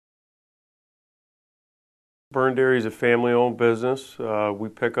Byrne Dairy is a family-owned business. We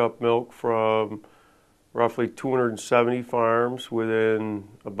pick up milk from roughly 270 farms within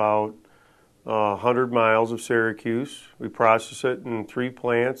about 100 miles of Syracuse. We process it in 3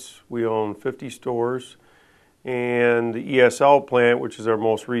 plants. We own 50 stores. And the ESL plant, which is our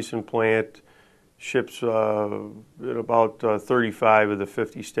most recent plant, ships in about 35 of the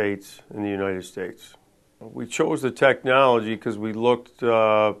 50 states in the United States. We chose the technology because we looked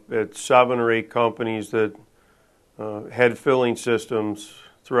at 7 or 8 companies that had filling systems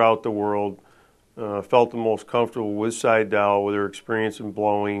throughout the world, felt the most comfortable with Sidel, with their experience in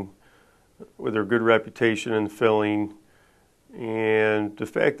blowing, with their good reputation in filling, and the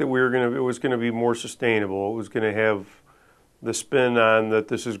fact that it was going to be more sustainable. It was going to have the spin on that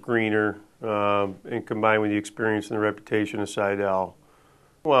this is greener, and combined with the experience and the reputation of Sidel.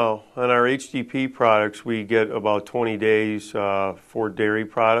 Well, on our HDPE products, we get about 20 days for dairy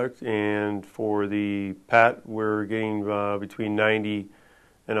product, and for the pet, we're getting between 90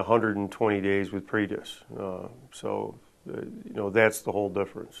 and 120 days with Predis. That's the whole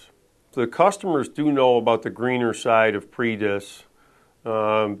difference. The customers do know about the greener side of Predis.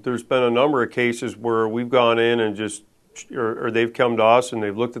 There's been a number of cases where we've gone in and or they've come to us and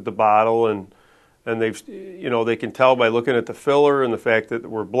they've looked at the bottle and they can tell by looking at the filler and the fact that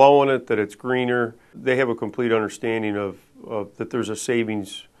we're blowing it that it's greener. They have a complete understanding of that there's a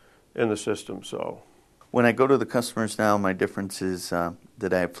savings in the system. So when I go to the customers now, my difference is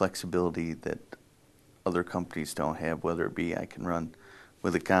that I have flexibility that other companies don't have, whether it be I can run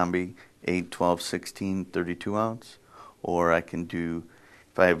with a Combi 8, 12, 16, 32 ounce, or I can do,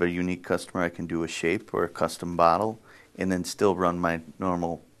 if I have a unique customer, I can do a shape or a custom bottle and then still run my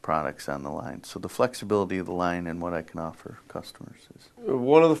normal products on the line. So the flexibility of the line and what I can offer customers is.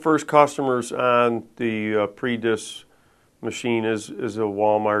 One of the first customers on the Predis machine is a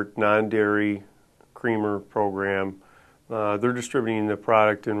Walmart non-dairy creamer program. They're distributing the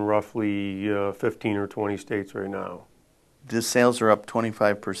product in roughly 15 or 20 states right now. The sales are up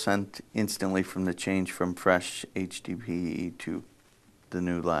 25% instantly from the change from fresh HDPE to the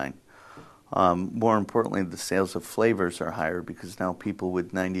new line. More importantly, the sales of flavors are higher because now people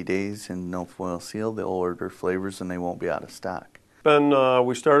with 90 days and no foil seal, they'll order flavors and they won't be out of stock.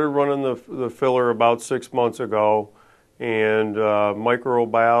 We started running the filler about 6 months ago, and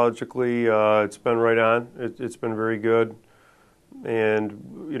microbiologically it's been right on. It's been very good,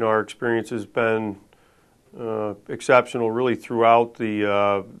 and our experience has been exceptional really throughout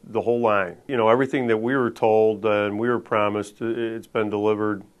the whole line. Everything that we were told and we were promised, it's been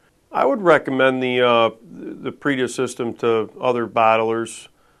delivered. I would recommend the Predis system to other bottlers.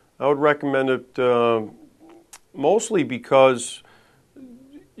 I would recommend it mostly because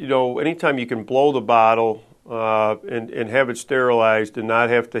anytime you can blow the bottle and have it sterilized and not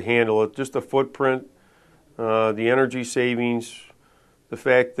have to handle it, just the footprint, the energy savings, the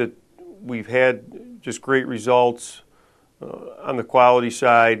fact that we've had just great results on the quality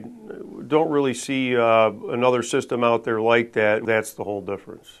side. Don't really see another system out there like that. That's the whole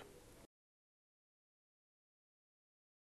difference.